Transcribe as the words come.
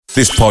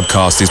This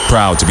podcast is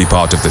proud to be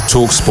part of the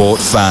TalkSport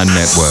Fan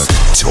Network.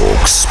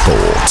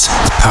 TalkSport.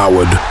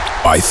 Powered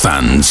by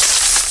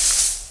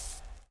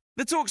fans.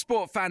 The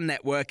TalkSport Fan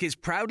Network is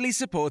proudly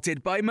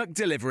supported by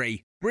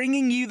McDelivery,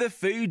 bringing you the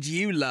food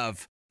you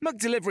love.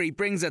 McDelivery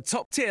brings a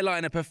top-tier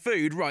lineup of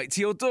food right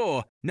to your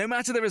door. No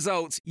matter the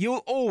result,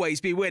 you'll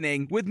always be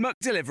winning with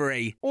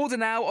McDelivery. Order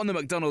now on the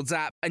McDonald's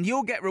app and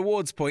you'll get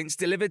rewards points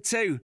delivered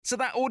too. So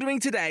that ordering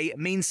today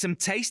means some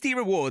tasty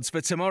rewards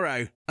for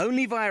tomorrow.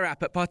 Only via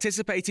app at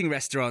participating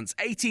restaurants.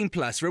 18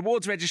 plus.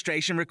 Rewards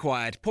registration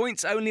required.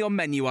 Points only on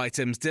menu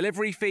items.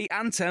 Delivery fee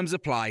and terms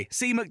apply.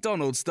 See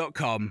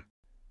mcdonalds.com.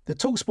 The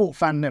TalkSport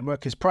Fan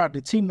Network is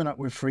proudly teaming up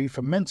with Free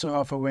for Mental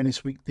Health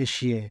Awareness Week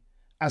this year.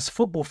 As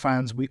football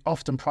fans, we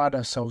often pride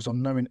ourselves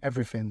on knowing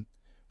everything,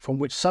 from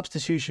which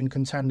substitution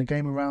can turn the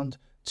game around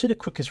to the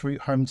quickest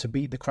route home to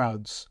beat the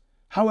crowds.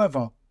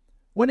 However,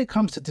 when it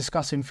comes to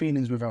discussing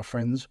feelings with our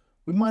friends,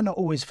 we might not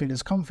always feel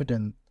as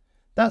confident.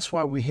 That's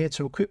why we're here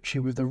to equip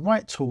you with the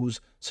right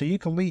tools so you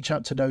can reach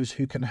out to those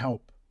who can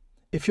help.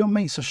 If your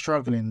mates are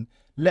struggling,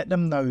 let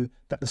them know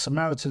that the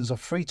Samaritans are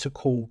free to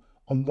call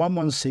on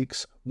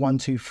 116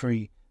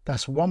 123.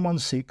 That's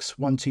 116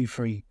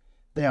 123.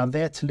 They are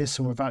there to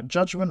listen without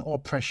judgment or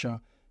pressure,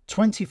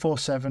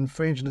 24/7,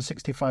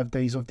 365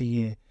 days of the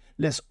year.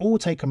 Let's all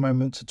take a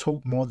moment to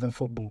talk more than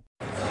football.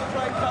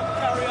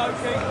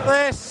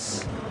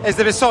 This is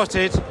the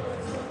Besotted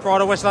Pride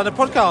of West London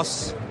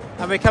podcast,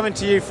 and we're coming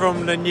to you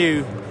from the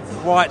new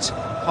White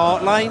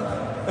Hart Lane.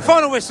 The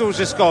final whistle's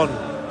just gone,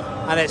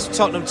 and it's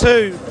Tottenham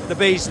 2, the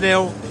Bees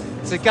 0.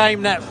 It's a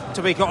game that,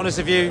 to be quite honest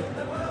with you,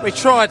 we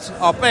tried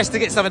our best to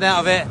get something out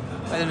of it.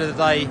 At the end of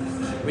the day,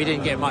 we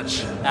didn't get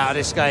much out of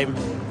this game.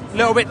 A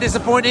little bit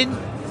disappointing.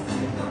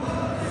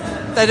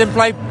 They didn't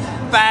play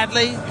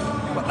badly,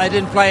 but they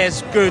didn't play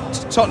as good.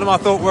 Tottenham, I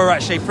thought, were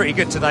actually pretty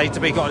good today, to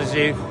be quite honest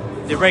with you.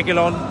 The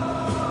Reguilon,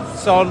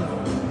 Son,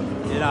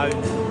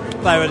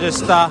 they were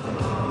just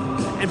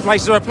in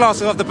places where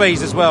plastered off the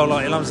Bees as well,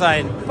 like, you know what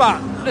I'm saying.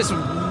 But listen,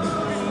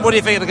 what do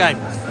you think of the game?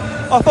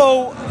 I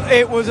thought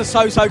it was a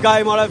so-so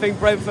game. I don't think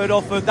Brentford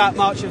offered that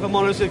much, if I'm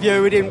honest with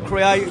you. We didn't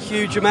create a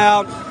huge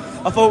amount.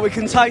 I thought we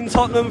contained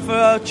Tottenham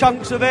for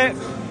chunks of it.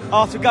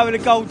 After going a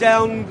goal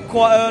down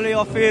quite early,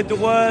 I feared the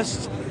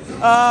worst.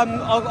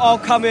 I'll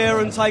come here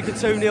and take a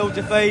 2-0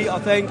 defeat. I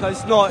think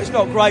it's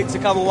not great to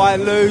come away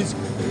and lose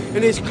in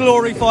this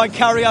glorified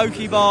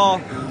karaoke bar.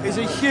 It's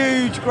a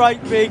huge,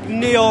 great big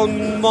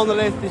neon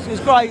monolith. It's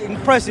a great,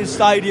 impressive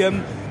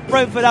stadium.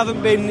 Brentford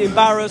haven't been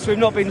embarrassed. We've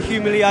not been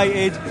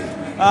humiliated.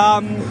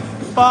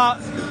 But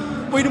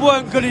we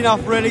weren't good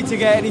enough really to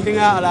get anything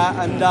out of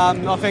that, and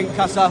I think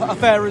that's a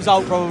fair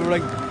result probably.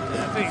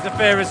 Yeah, I think it's a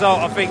fair result.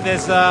 I think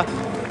there's the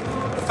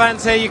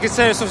fans here, you can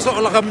see some sort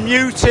of like a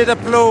muted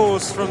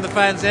applause from the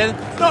fans here.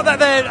 Not that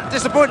they're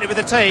disappointed with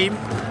the team,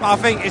 but I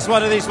think it's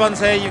one of these ones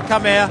here, you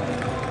come here,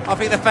 I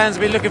think the fans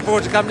will be looking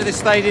forward to coming to this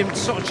stadium,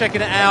 sort of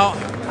checking it out,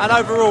 and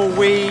overall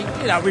we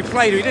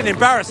played, we didn't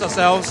embarrass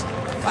ourselves.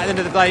 At the end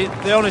of the day,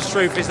 the honest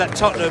truth is that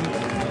Tottenham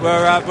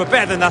were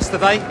better than us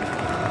today.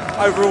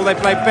 Overall, they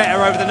played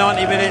better over the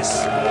 90 minutes.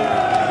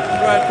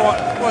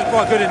 weren't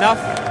quite good enough.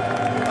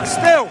 But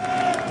still,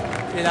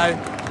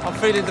 I'm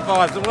feeling the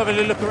vibes. I'm having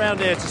a look around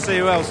here to see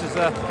who else is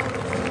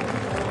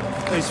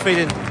who's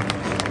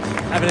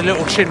having a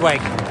little chin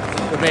wag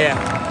with me here.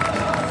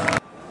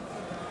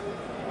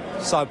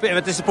 So a bit of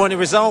a disappointing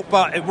result,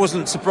 but it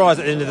wasn't surprised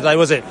at the end of the day,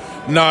 was it?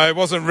 No, it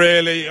wasn't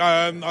really.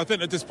 I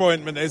think the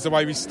disappointment is the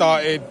way we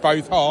started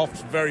both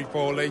halves very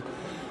poorly.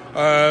 We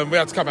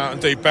had to come out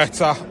and do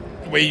better.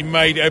 We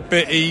made it a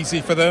bit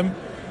easy for them,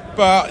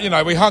 but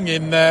we hung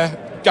in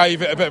there,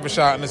 gave it a bit of a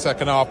shout in the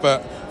second half,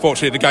 but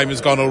fortunately the game has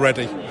gone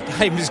already.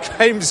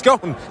 Game's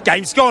gone.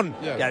 Game's gone.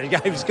 Yeah, the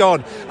game's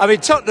gone. I mean,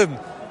 Tottenham,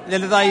 at the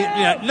end of the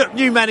day, look,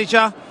 new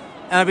manager.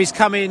 He's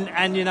come in,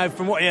 and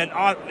from what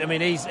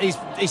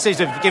he seems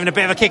to have given a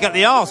bit of a kick up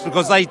the arse,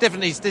 because they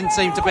definitely didn't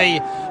seem to be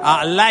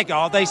a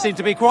laggard. They seemed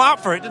to be quite up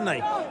for it, didn't they?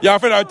 Yeah, I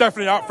think they were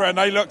definitely up for it, and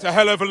they looked a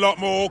hell of a lot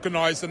more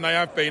organised than they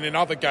have been in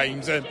other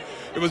games, and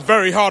it was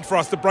very hard for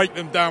us to break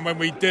them down when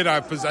we did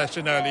have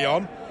possession early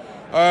on.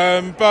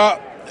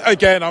 But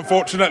again,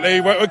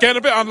 unfortunately, we're getting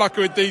a bit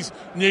unlucky with these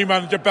new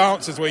manager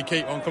bounces we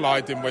keep on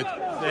colliding with.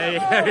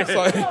 Yeah.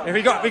 So,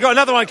 we got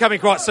another one coming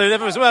quite soon,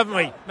 haven't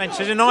we?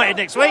 Manchester United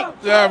next week.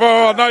 Yeah,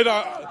 well,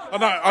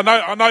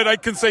 I know they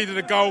conceded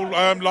a goal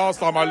last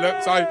time I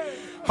looked, so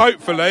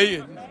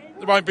hopefully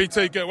it won't be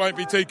too good. Won't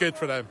be too good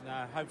for them.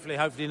 No,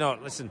 hopefully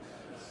not. Listen,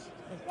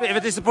 bit of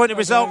a disappointing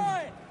result.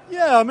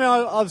 Yeah, I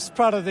was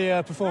proud of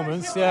the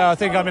performance. Yeah, I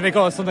think they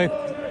got us on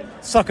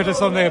suckered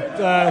us on the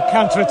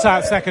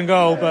counter-attack second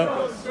goal, but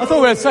I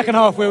thought the second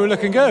half we were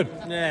looking good.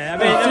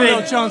 Yeah, two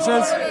little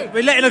chances.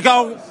 We let in a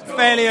goal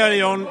fairly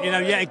early on,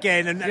 yet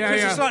again, and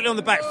puts us slightly on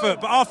the back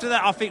foot. But after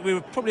that, I think we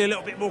were probably a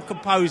little bit more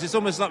composed. It's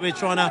almost like we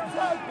were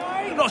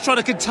not trying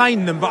to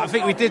contain them, but I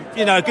think we did,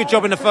 a good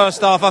job in the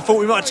first half. I thought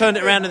we might have turned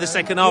it around in the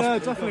second half. Yeah,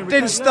 definitely.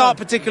 Didn't start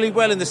particularly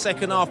well in the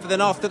second half, but then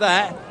after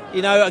that,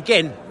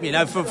 again,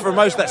 for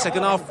most of that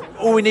second half,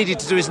 all we needed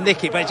to do is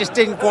nick it, but it just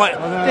didn't quite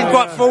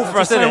fall for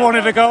us, did it? They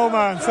wanted a goal,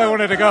 man. They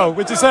wanted a goal.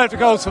 We deserved a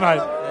goal tonight.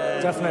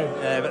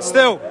 Definitely. Yeah, but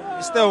still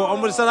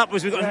onwards and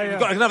upwards. We've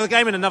got another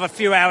game in another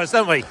few hours,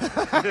 don't we?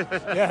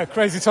 Yeah,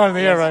 crazy time of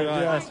the year, right?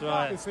 That's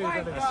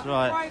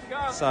right.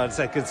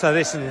 So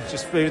listen,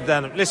 just moving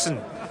down. Listen,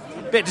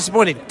 a bit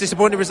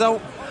disappointing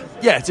result.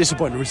 Yeah,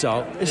 disappointing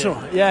result. It's all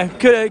right. Yeah,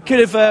 could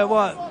have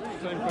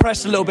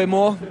pressed a little bit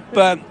more,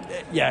 but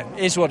yeah,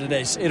 it's what it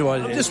is.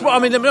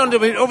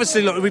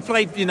 Obviously, look, we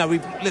played.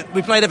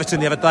 We played Everton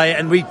the other day,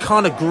 and we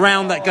kind of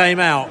ground that game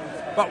out.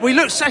 But we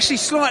looked actually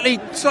slightly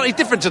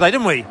different today,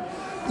 didn't we?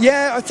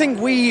 Yeah, I think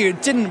we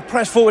didn't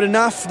press forward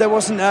enough. There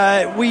wasn't.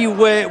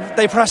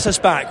 They pressed us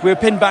back. We were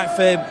pinned back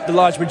for the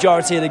large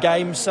majority of the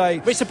game. So,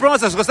 but it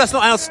surprised us because that's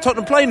not how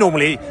Tottenham play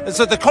normally.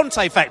 So the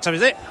Conte factor,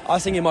 is it? I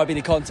think it might be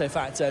the Conte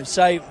factor.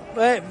 So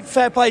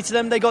fair play to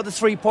them. They got the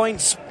 3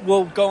 points.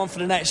 We'll go on for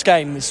the next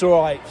game. It's all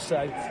right.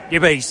 So you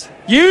bees.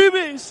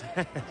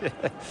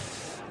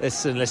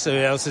 Listen, who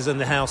else is in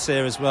the house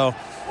here as well?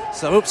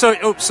 So,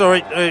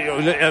 sorry.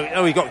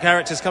 We got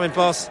characters coming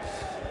past.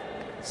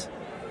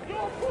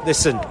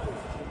 Listen,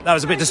 that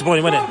was a bit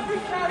disappointing, wasn't it?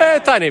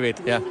 A tiny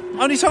bit, yeah.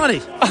 Only tiny?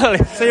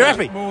 So you're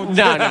happy?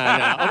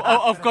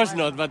 No. Of course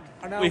not, but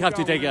we have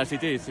to take it as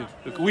it is.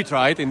 Look, we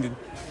tried in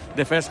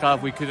the first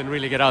half. We couldn't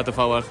really get out of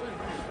our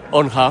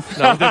own half.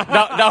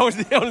 That was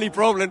the only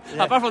problem.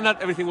 Yeah. Apart from that,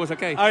 everything was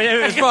okay. Oh,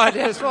 yeah,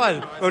 it's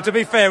fine. Well, to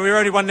be fair, we were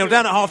only 1-0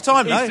 down at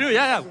half-time, though. It's true,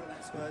 yeah.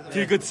 A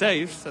few good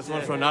saves, that's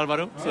one from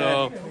Alvaro.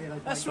 So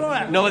that's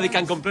right. Nobody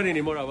can complain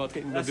anymore about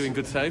not doing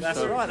good saves.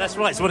 That's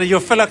right. It's one of your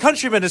fellow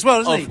countrymen as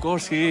well, isn't he? Of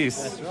course he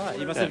is. That's right.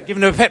 You must have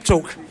given him a pep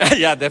talk.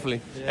 Yeah,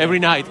 definitely. Yeah. Every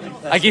night.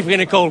 I give him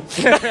a call.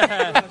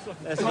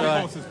 That's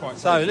right.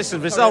 So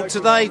listen, result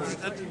today.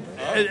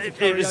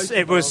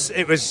 It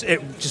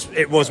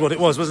was what it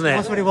was, wasn't it?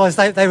 That's what it was.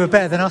 They were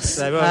better than us.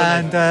 They were,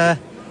 and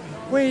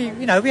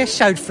we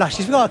showed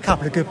flashes. We got a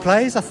couple of good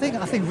players. I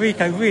think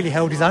Rico really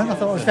held his own. I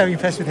thought I was very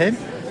impressed with him,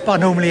 but I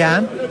normally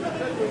am.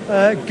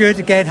 Good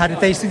again, had a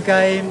decent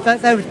game.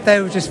 They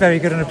were just very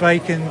good on a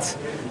break,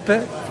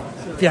 but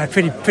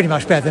pretty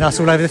much better than us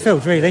all over the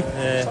field, really.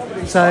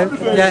 Yeah. So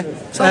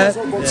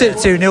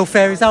 2-0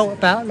 fair result,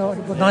 about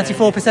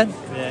 94%.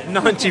 Yeah,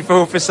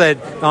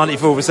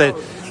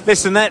 94%.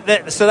 Listen,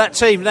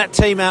 that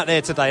team out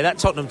there today, that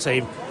Tottenham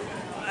team.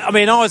 I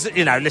mean,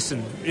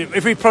 listen,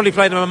 if we probably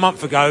played them a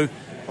month ago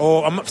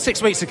or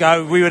 6 weeks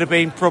ago, we would have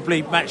been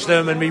probably matched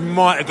them and we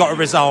might have got a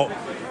result.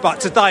 But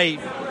today,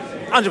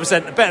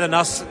 100% better than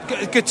us.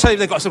 Good team.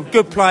 They've got some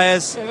good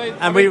players,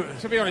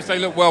 to be honest, they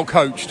look well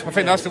coached. I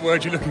think that's the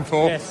word you're looking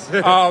for. Yes.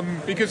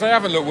 Because they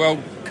haven't looked well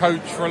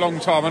coached for a long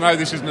time. I know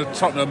this isn't a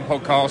Tottenham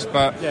podcast,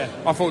 but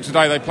I thought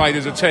today they played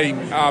as a team,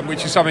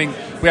 which is something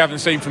we haven't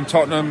seen from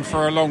Tottenham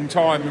for a long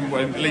time,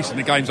 and at least in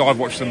the games I've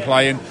watched them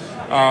playing.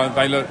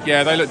 They look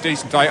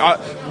decent today.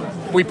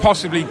 We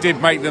possibly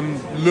did make them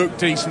look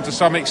decent to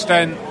some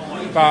extent,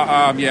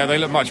 but they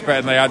look much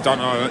better than they had done.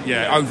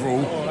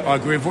 Overall, I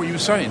agree with what you were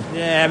saying.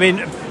 Yeah, I mean,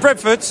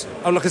 Brentford.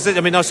 Like I said,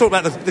 I was talking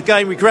about the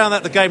game. We ground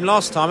out the game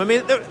last time. I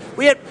mean,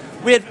 we had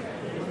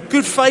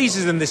good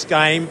phases in this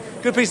game.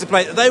 Good piece of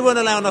play. They weren't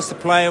allowing us to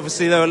play.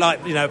 Obviously, they were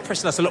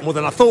pressing us a lot more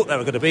than I thought they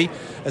were going to be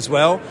as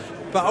well.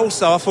 But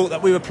also, I thought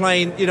that we were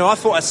playing. I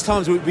thought at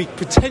times we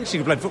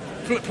potentially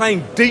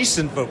playing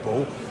decent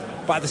football.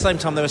 But at the same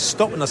time, they were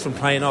stopping us from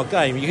playing our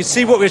game. You can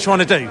see what we were trying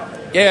to do.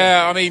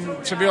 Yeah, I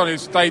mean, to be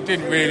honest, they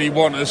didn't really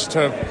want us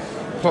to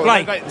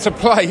play.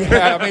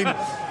 Yeah,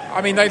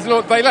 I mean, they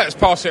let us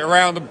pass it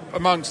around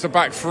amongst the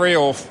back 3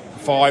 or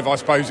 5, I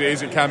suppose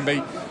it can be.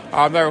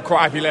 They were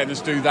quite happy letting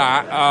us do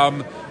that.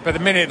 But the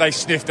minute they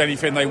sniffed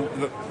anything, they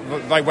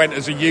went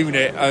as a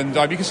unit. And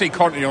you can see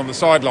Conte on the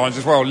sidelines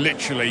as well,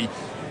 literally,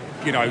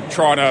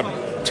 trying to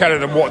tell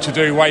them what to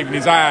do, waving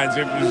his hands.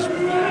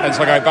 And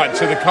so I go back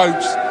to the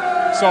coach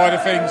side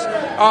of things.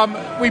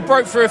 We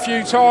broke through a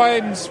few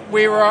times.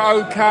 We were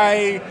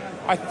okay.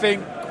 I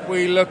think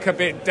we look a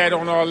bit dead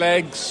on our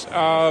legs,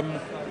 and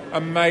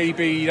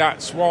maybe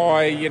that's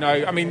why.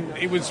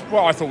 It was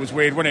what I thought was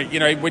weird, wasn't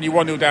it? When you're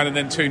 1-0 down and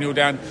then 2-0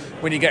 down,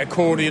 when you get a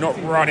corner, you're not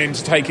running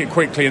to take it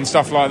quickly and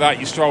stuff like that.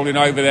 You're strolling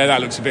over there. That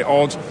looks a bit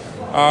odd.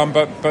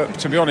 But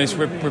to be honest,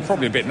 we're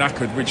probably a bit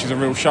knackered, which is a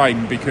real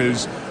shame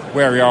because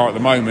where we are at the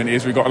moment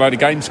is we've got a load of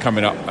games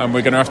coming up and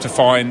we're going to have to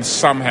find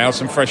somehow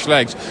some fresh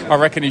legs. I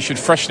reckon he should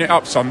freshen it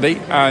up Sunday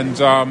and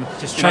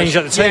just change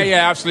up the team.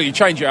 Yeah, absolutely,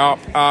 change it up.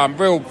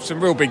 Some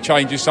real big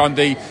changes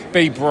Sunday.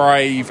 Be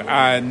brave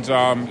and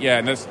I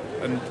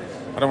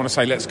don't want to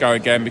say let's go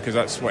again because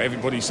that's what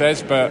everybody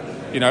says, but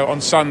on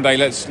Sunday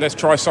let's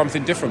try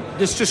something different.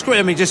 Just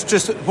quick,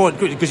 just a point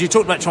because you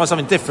talked about trying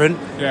something different.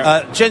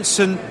 Yeah.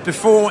 Jensen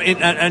before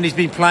and he's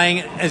been playing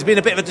has been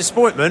a bit of a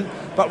disappointment,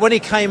 but when he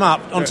came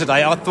up on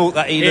today, I thought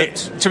that he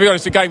looked. To be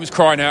honest, the game was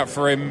crying out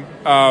for him.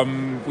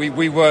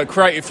 We worked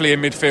creatively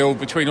in midfield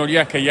between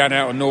Onyeka,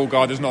 Janelt and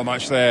Norgard. There's not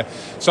much there,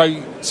 so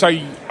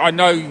I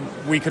know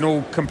we can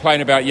all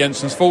complain about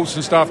Jensen's faults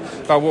and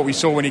stuff, but what we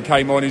saw when he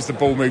came on is the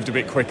ball moved a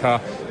bit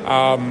quicker.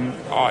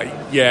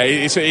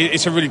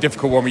 It's a really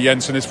difficult one with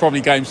Jensen. There's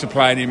probably games to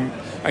play him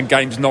and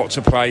games not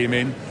to play him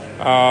in.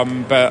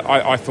 But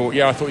I thought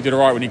he did all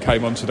right when he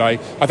came on today.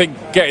 I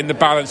think getting the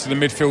balance of the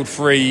midfield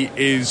three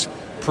is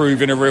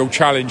proving a real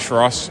challenge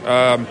for us.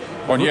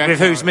 With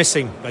who's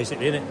missing,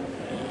 basically, isn't it?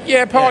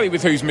 Yeah, partly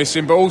with who's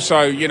missing, but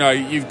also,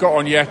 you've got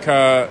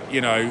Onyeka,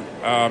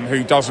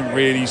 who doesn't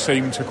really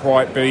seem to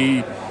quite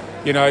be,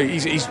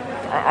 he's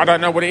I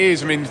don't know what it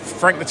is. I mean,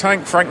 Frank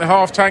the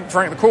half tank,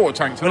 Frank the quarter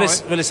tank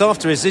tonight. Well, it's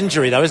after his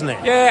injury, though, isn't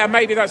it? Yeah, and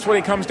maybe that's what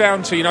it comes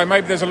down to.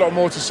 Maybe there's a lot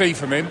more to see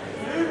from him.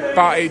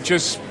 But it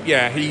just,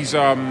 he's,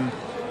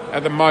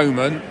 at the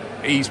moment,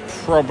 he's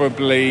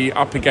probably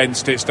up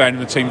against it staying in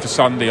the team for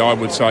Sunday, I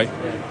would say.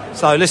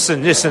 So,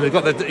 listen, we've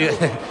got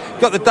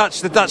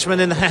the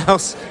Dutchman in the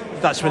house.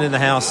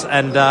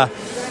 And, the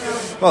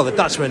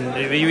Dutchman,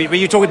 were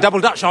you talking double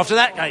Dutch after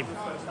that game?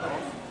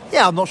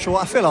 Yeah, I'm not sure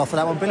what I feel after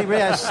that one, Billy.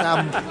 Riaz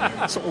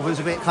sort of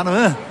was a bit kind of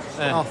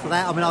after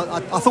that. I mean,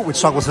 I thought we'd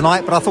struggle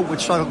tonight, but I thought we'd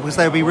struggle because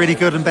they would be really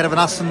good and better than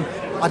us, and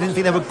I didn't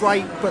think they were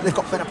great, but they've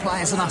got better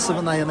players than us,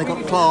 haven't they? And they've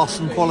got class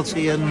and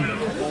quality and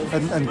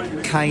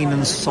Kane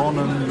and Son,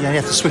 and you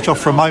have to switch off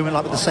for a moment,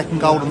 like with the second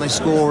goal, and they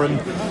score, and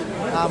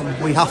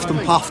we huffed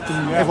and puffed,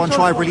 and everyone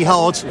tried really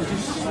hard,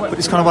 but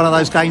it's kind of one of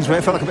those games where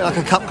it felt like a bit like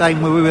a cup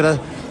game where we were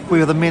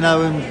the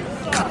minnow and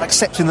kind of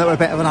accepting that we're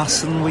better than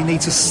us, and we need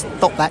to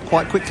stop that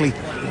quite quickly.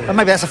 And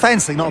maybe that's a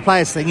fans thing, not a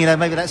players thing.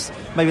 Maybe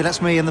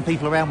that's me and the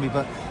people around me.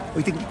 But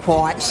we didn't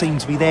quite seem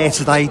to be there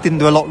today. Didn't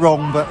do a lot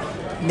wrong, but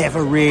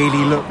never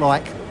really looked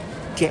like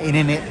getting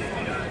in it.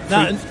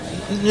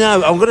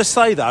 No, I'm going to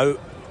say though,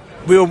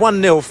 we were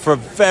 1-0 for a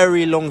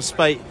very long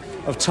space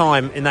of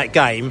time in that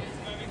game.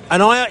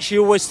 And I actually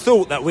always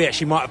thought that we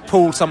actually might have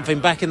pulled something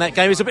back in that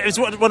game. It was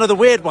one of the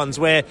weird ones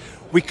where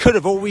we could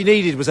have, all we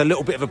needed was a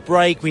little bit of a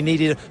break. We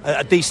needed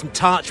a decent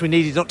touch. We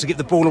needed not to get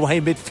the ball away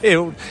in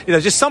midfield.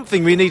 Just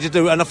something we needed to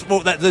do. And I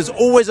thought that there's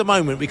always a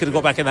moment we could have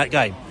got back in that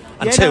game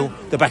until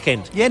the back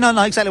end. Yeah, no,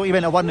 exactly what you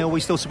meant. At 1-0, we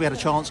still had a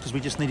chance because we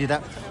just needed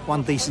that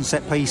one decent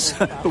set piece.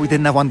 But we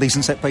didn't have one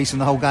decent set piece in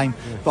the whole game.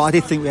 Yeah. But I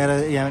did think we had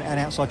an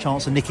outside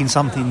chance of nicking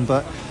something.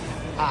 But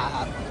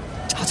I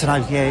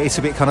don't know, it's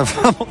a bit kind of,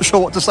 I'm not sure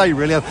what to say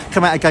really. I've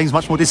come out of games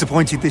much more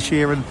disappointed this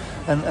year and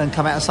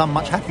come out of some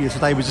much happier.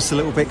 Today was just a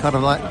little bit kind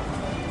of like...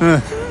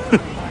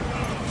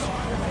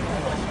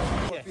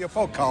 Your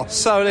podcast.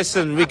 So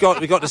listen, we got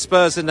the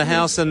Spurs in the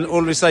house, and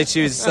all we say to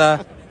you is...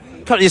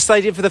 come to your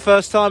stadium for the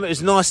first time. It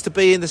was nice to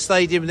be in the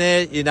stadium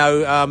there.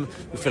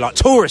 We feel like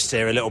tourists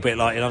here a little bit,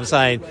 like, you know what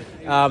I'm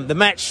saying. The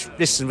match,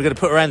 listen, we're going to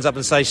put our hands up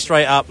and say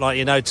straight up,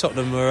 like,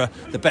 Tottenham were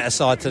the better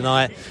side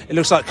tonight. It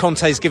looks like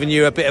Conte's given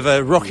you a bit of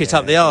a rocket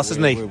up the arse,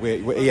 hasn't he?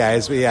 He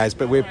has,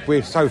 but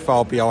we're so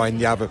far behind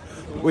the other.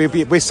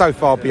 We're so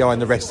far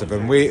behind the rest of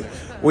them. We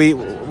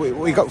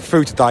got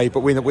through today, but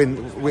we're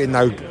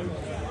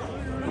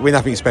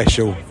nothing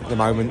special at the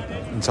moment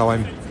in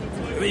time.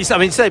 I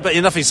mean, but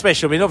you're nothing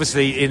special. I mean,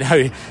 obviously, you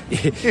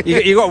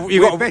got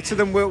we're better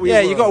than what we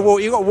were. You got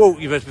to walk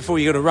before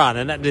you're going to run,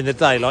 and at the end of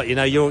the day, like,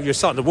 you're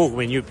starting to walk. I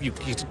mean, you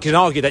can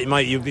argue that you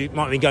might have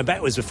been going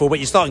backwards before, but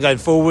you're starting going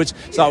forwards.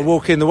 Start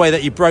walking the way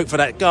that you broke for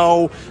that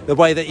goal, the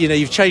way that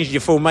you've changed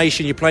your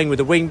formation. You're playing with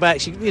the wing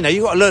backs. You've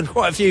got to learn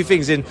quite a few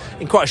things in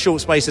quite a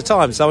short space of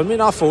time. So I mean,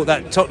 I thought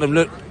that Tottenham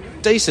looked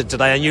decent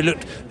today, and you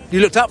looked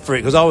up for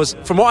it, because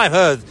from what I've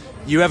heard,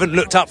 you haven't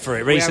looked up for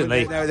it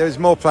recently. There's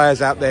more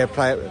players out there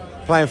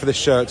playing for the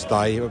shirt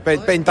today.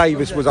 Ben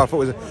Davies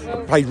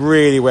played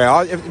really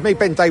well. If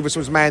Ben Davies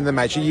was man of the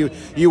match, you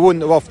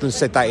wouldn't have often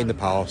said that in the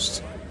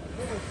past.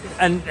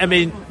 And I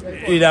mean,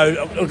 I'm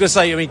going to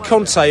say, I mean,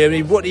 Conte, I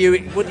mean, what do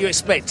you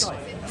expect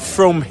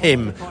from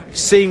him,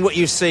 seeing what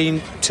you've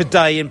seen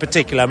today in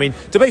particular? I mean,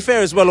 to be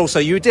fair as well, also,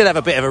 you did have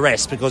a bit of a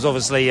rest, because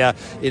obviously,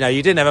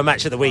 you didn't have a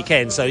match at the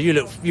weekend, so you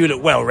look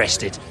well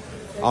rested.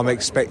 I'm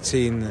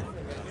expecting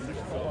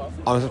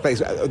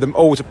them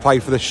all to play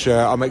for the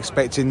shirt. I'm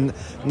expecting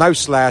no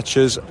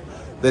slouchers.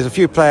 There's a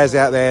few players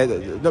out there,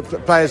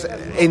 players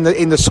in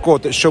the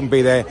squad that shouldn't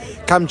be there.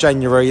 Come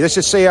January, let's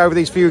just see over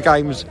these few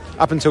games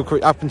up until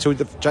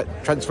the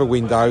transfer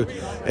window.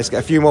 Let's get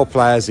a few more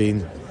players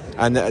in,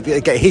 and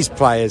get his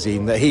players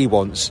in that he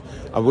wants,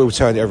 and we'll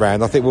turn it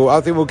around. I think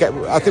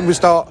we'll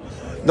start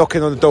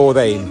knocking on the door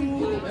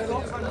then,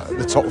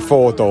 the top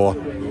 4 door.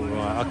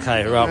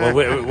 Okay, right.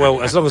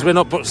 Well, as long as we're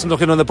not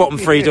knocking on the bottom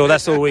 3 door,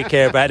 that's all we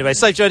care about anyway.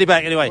 Safe journey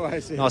back anyway.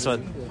 Nice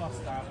one.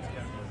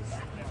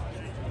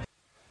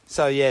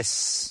 So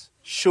yes,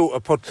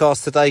 shorter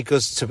podcast today,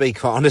 because to be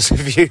quite honest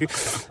with you,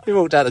 we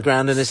walked out the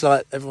ground and it's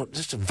like everyone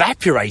just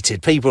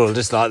evaporated. People are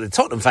just like, the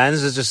Tottenham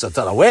fans are just, I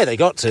don't know where they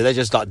got to. They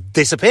just like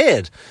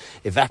disappeared,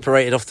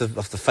 evaporated off the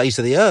face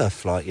of the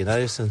earth, like,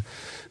 So,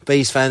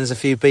 a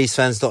few Bees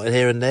fans dotted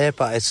here and there,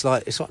 but it's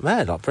like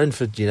mad. Like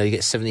Brentford, you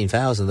get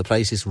 17,000, the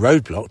place is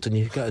roadblocked, and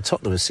you go to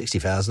Tottenham with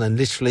 60,000, and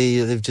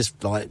literally they've just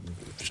gone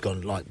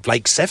like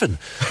Blake 7,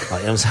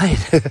 like, you know what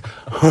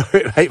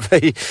I'm saying?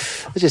 They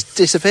just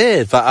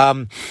disappeared.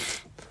 But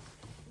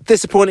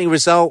disappointing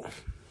result.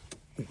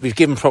 We've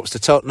given props to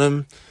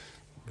Tottenham.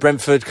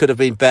 Brentford could have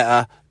been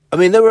better. I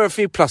mean, there were a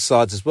few plus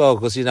sides as well,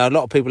 because, a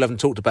lot of people haven't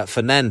talked about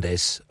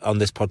Fernandes on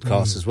this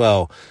podcast as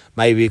well.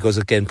 Maybe because,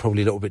 again,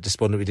 probably a little bit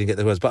despondent we didn't get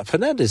the words. But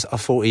Fernandes, I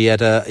thought he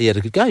had a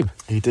good game.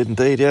 He did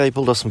indeed, yeah. He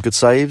pulled off some good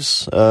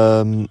saves.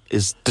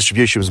 His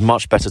distribution was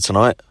much better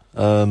tonight.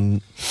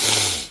 Actually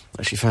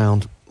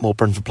found more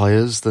Brentford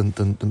players than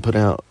put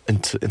out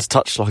into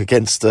touch, like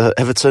against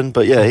Everton.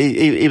 But, yeah,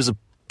 he was a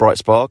bright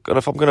spark. And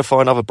if I'm going to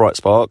find other bright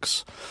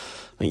sparks,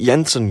 I think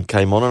Jensen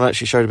came on and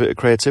actually showed a bit of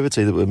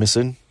creativity that we're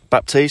missing.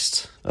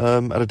 Baptiste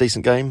had a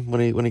decent game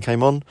when he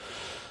came on,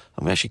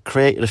 and we actually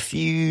created a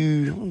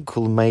few, I wouldn't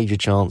call them major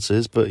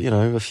chances, but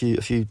a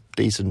few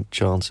decent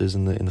chances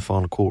in the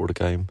final quarter of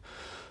the game.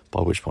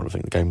 By which point I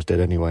think the game was dead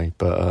anyway.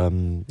 But other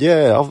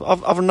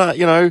than that,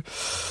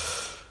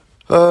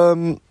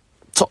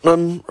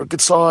 Tottenham are a good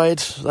side.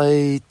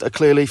 They are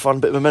clearly finding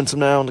a bit of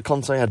momentum now, and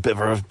Conte had a bit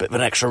of an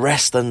extra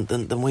rest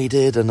than we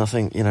did, and I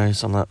think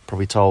some of that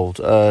probably told.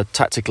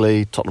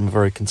 Tactically, Tottenham are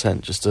very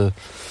content just to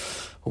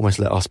almost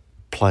let us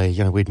play.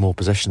 We had more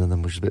possession than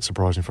them, which is a bit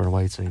surprising for an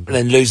away team. And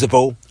then lose the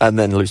ball.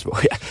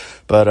 Yeah.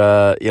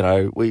 But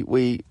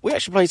we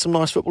actually played some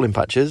nice football in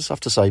patches, I have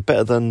to say,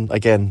 better than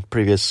again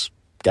previous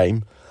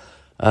game.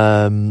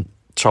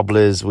 Trouble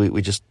is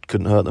we just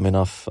couldn't hurt them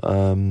enough.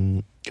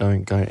 Going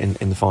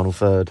in the final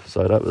third,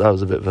 so that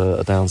was a bit of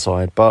a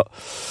downside. But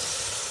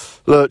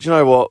look, do you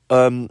know what?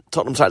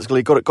 Tottenham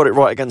tactically got it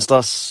right against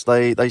us.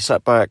 They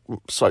sat back,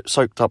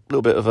 soaked up a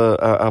little bit of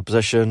our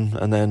possession,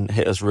 and then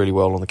hit us really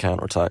well on the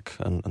counter attack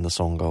and the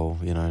Son goal.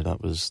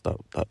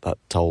 That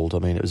told. I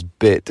mean, it was a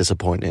bit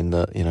disappointing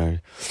that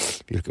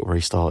if you look at where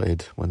he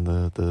started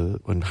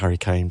when Harry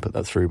Kane put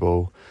that through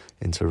ball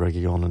into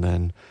Reguilon, and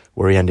then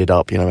where he ended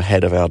up,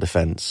 ahead of our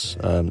defence.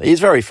 He's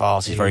very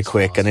fast, he's very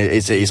quick, and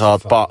he's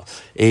hard, but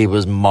he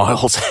was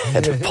miles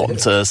ahead of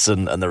Pontus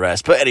and the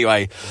rest. But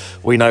anyway,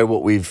 we know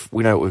what we've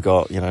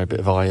got. A bit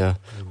of Aya.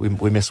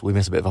 We miss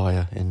a bit of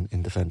Aya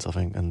in defence, I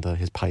think, and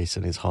his pace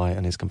and his height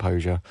and his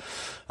composure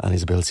and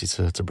his ability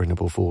to bring the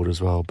ball forward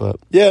as well. But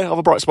yeah,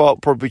 other bright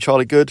spot probably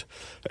Charlie Good.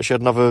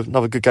 Actually had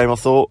another good game. I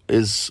thought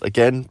is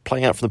again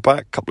playing out from the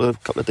back, couple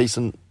of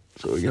decent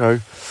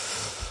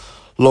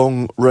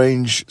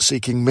long-range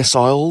seeking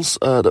missiles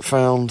that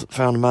found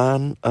a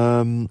man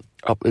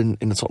up in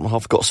the Tottenham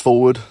half, got us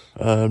forward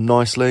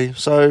nicely.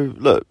 So,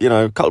 look,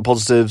 a couple of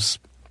positives.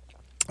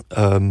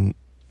 I think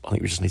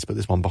we just need to put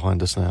this one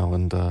behind us now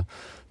and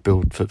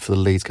build for the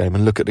Leeds game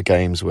and look at the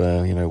games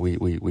where,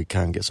 we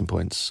can get some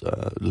points,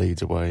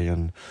 Leeds away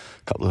and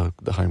a couple of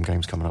the home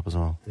games coming up as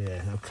well.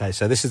 Yeah, okay.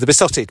 So this is the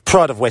Besotted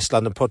Pride of West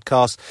London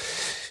podcast.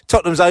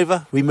 Tottenham's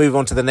over. We move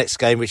on to the next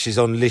game, which is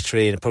on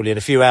literally probably in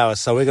a few hours.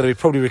 So we're going to be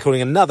probably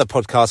recording another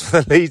podcast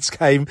for the Leeds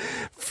game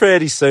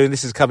fairly soon.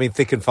 This is coming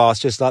thick and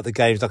fast, just like the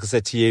games, like I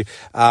said to you.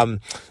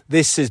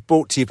 This is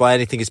brought to you by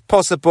Anything Is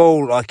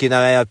Possible, like,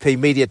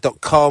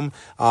 AIPmedia.com,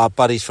 our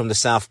buddies from the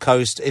South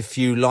Coast. If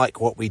you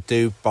like what we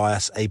do, buy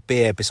us a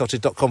beer,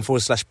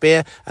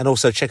 besotted.com/beer, and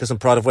also check us on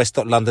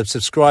prideofwest.london.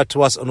 Subscribe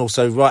to us and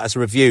also write us a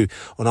review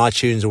on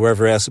iTunes or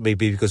wherever else it may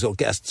be, because it'll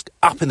get us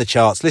up in the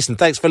charts. Listen,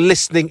 thanks for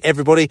listening,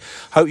 everybody.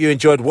 Hope you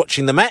enjoyed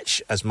watching the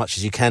match as much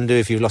as you can do.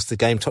 If you lost the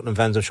game, Tottenham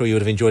fans, I'm sure you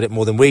would have enjoyed it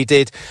more than we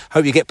did.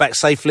 Hope you get back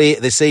safely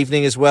this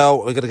evening as well.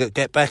 We're going to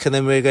get back, and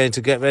then we're going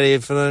to get ready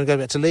for going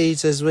back to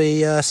Leeds, as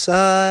we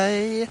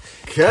say.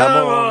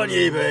 Come on,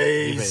 ye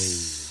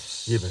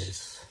bees. Ye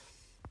bees.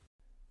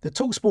 The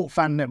TalkSport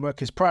Fan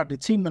Network is proudly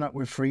teaming up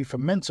with Free for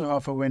Mental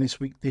Health Awareness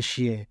Week this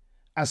year.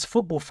 As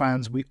football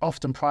fans, we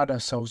often pride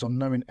ourselves on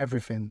knowing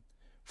everything,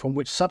 from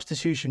which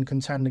substitution can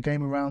turn the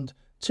game around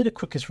to the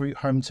quickest route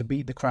home to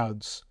beat the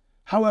crowds.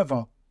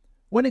 However,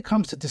 when it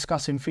comes to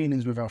discussing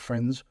feelings with our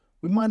friends,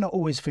 we might not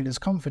always feel as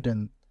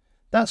confident.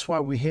 That's why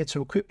we're here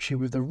to equip you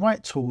with the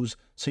right tools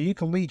so you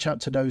can reach out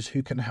to those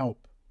who can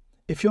help.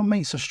 If your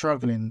mates are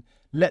struggling,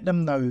 let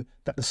them know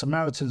that the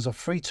Samaritans are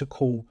free to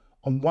call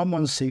on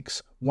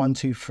 116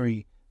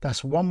 123.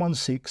 That's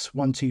 116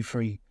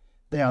 123.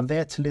 They are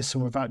there to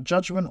listen without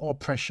judgment or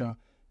pressure,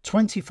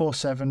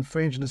 24/7,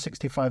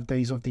 365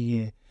 days of the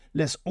year.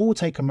 Let's all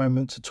take a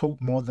moment to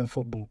talk more than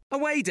football.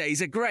 Away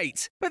days are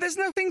great, but there's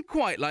nothing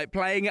quite like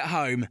playing at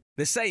home.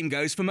 The same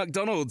goes for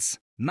McDonald's.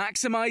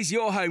 Maximise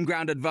your home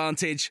ground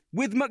advantage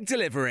with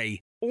McDelivery.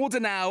 Order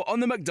now on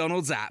the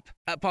McDonald's app.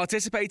 At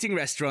participating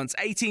restaurants,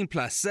 18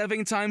 plus,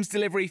 serving times,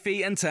 delivery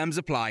fee and terms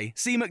apply.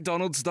 See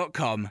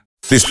mcdonalds.com.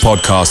 This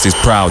podcast is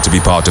proud to be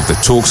part of the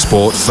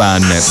TalkSport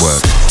Fan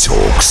Network.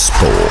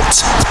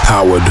 TalkSport.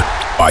 Powered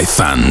by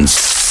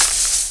fans.